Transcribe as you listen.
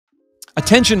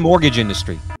Attention mortgage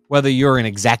industry, whether you're an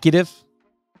executive,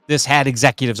 this had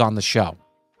executives on the show.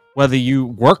 Whether you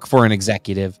work for an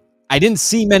executive, I didn't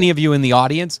see many of you in the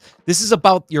audience. This is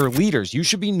about your leaders. You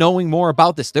should be knowing more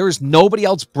about this. There is nobody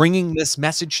else bringing this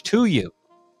message to you.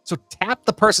 So tap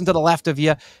the person to the left of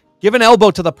you, give an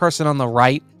elbow to the person on the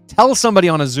right, tell somebody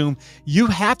on a Zoom, you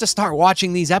have to start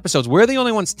watching these episodes. We're the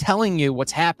only ones telling you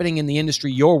what's happening in the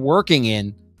industry you're working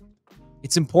in.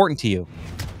 It's important to you.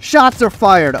 Shots are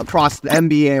fired across the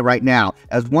MBA right now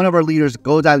as one of our leaders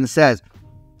goes out and says,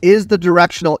 is the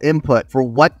directional input for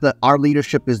what our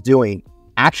leadership is doing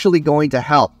actually going to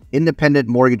help independent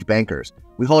mortgage bankers?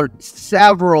 We heard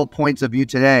several points of view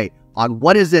today on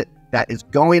what is it that is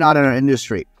going on in our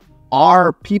industry.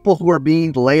 Are people who are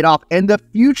being laid off and the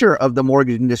future of the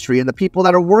mortgage industry and the people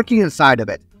that are working inside of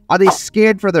it, are they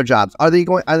scared for their jobs? Are they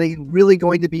really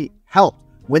going to be helped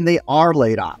when they are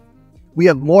laid off? We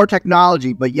have more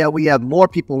technology, but yet we have more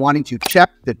people wanting to check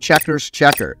the checker's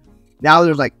checker. Now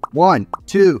there's like 1,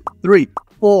 2, 3,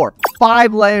 4,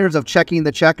 5 layers of checking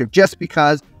the checker just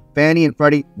because Fannie and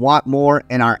Freddie want more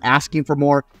and are asking for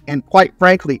more, and quite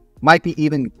frankly, might be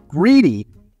even greedy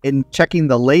in checking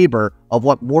the labor of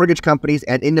what mortgage companies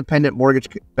and independent mortgage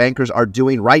bankers are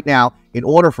doing right now in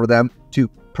order for them to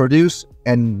produce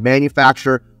and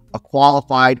manufacture a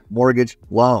qualified mortgage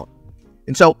loan.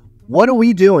 And so what are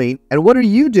we doing and what are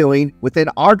you doing within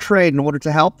our trade in order to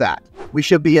help that? We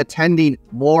should be attending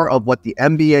more of what the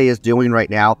MBA is doing right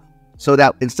now so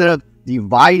that instead of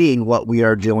dividing what we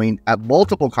are doing at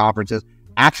multiple conferences,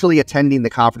 actually attending the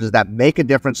conferences that make a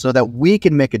difference so that we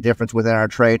can make a difference within our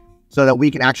trade, so that we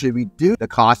can actually reduce the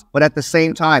cost, but at the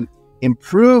same time,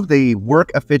 improve the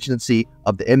work efficiency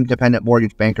of the independent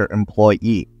mortgage banker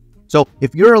employee. So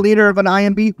if you're a leader of an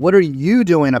IMB, what are you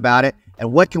doing about it?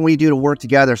 And what can we do to work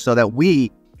together so that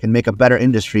we can make a better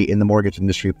industry in the mortgage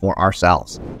industry for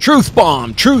ourselves? Truth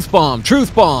bomb, truth bomb,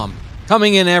 truth bomb.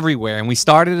 Coming in everywhere. And we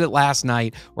started it last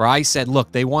night where I said,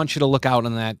 look, they want you to look out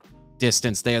in that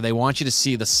distance there. They want you to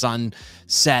see the sun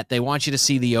set. They want you to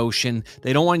see the ocean.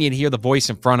 They don't want you to hear the voice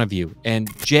in front of you.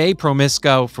 And Jay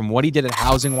Promisco, from what he did at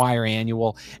Housing Wire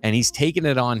Annual, and he's taken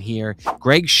it on here.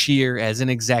 ｃｈěឿ as an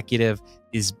executive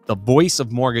is the voice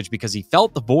of mortgage because he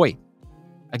felt the void.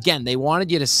 Again, they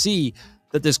wanted you to see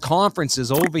that there's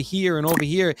conferences over here,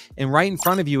 and right in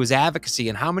front of you is advocacy.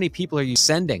 And how many people are you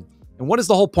sending? And what is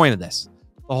the whole point of this?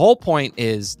 The whole point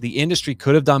is the industry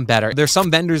could have done better. There's some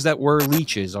vendors that were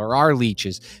leeches or are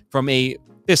leeches from a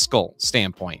fiscal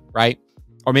standpoint, right?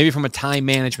 Or maybe from a time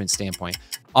management standpoint.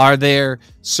 Are there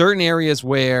certain areas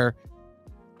where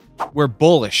we're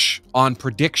bullish on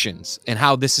predictions and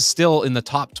how this is still in the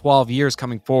top 12 years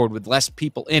coming forward with less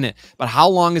people in it? But how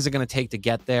long is it going to take to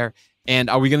get there? And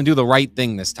are we going to do the right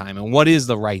thing this time? And what is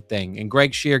the right thing? And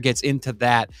ｃｈěឿ gets into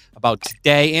that about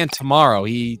today and tomorrow.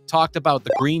 He talked about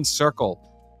the green circle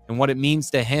and what it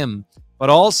means to him. But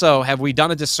also, have we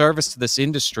done a disservice to this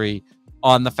industry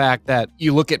on the fact that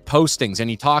you look at postings? And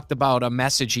he talked about a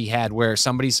message he had where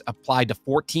somebody's applied to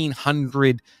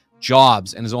 1,400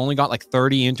 jobs and has only got like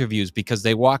 30 interviews because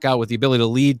they walk out with the ability to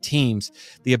lead teams,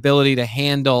 the ability to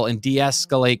handle and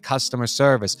de-escalate customer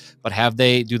service. But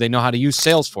do they know how to use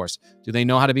Salesforce? Do they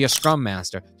know how to be a Scrum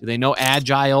Master? Do they know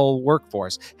Agile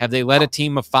workforce? Have they led a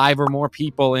team of 5 or more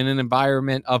people in an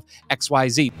environment of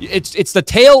XYZ? It's the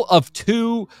tale of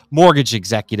 2 mortgage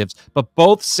executives, but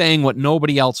both saying what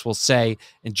nobody else will say.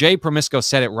 And Jay Promisco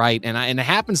said it right. And it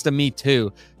happens to me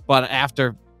too. But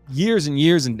after years and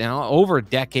years and now over a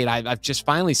decade, I've just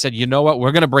finally said, you know what,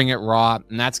 we're going to bring it raw,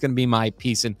 and that's going to be my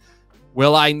piece. And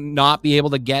will I not be able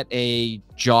to get a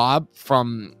job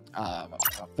from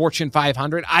Fortune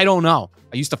 500? I don't know.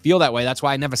 I used to feel that way. That's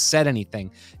why I never said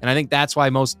anything. And I think that's why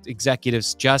most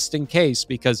executives, just in case,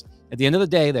 because at the end of the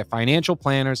day, they're financial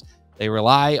planners. They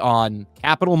rely on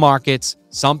capital markets.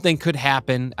 Something could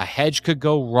happen. A hedge could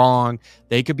go wrong.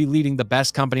 They could be leading the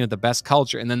best company with the best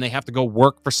culture, and then they have to go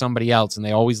work for somebody else, and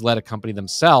they always let a company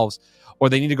themselves, or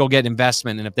they need to go get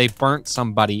investment. And if they burnt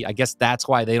somebody, I guess that's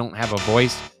why they don't have a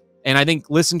voice. And I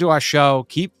think listen to our show,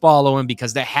 keep following,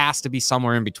 because there has to be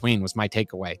somewhere in between was my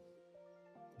takeaway.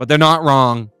 But they're not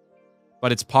wrong.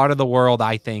 But it's part of the world,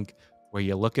 I think, where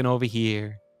you're looking over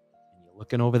here and you're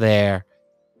looking over there,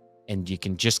 and you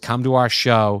can just come to our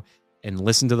show and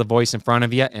listen to the voice in front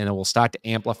of you, and it will start to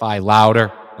amplify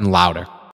louder and louder.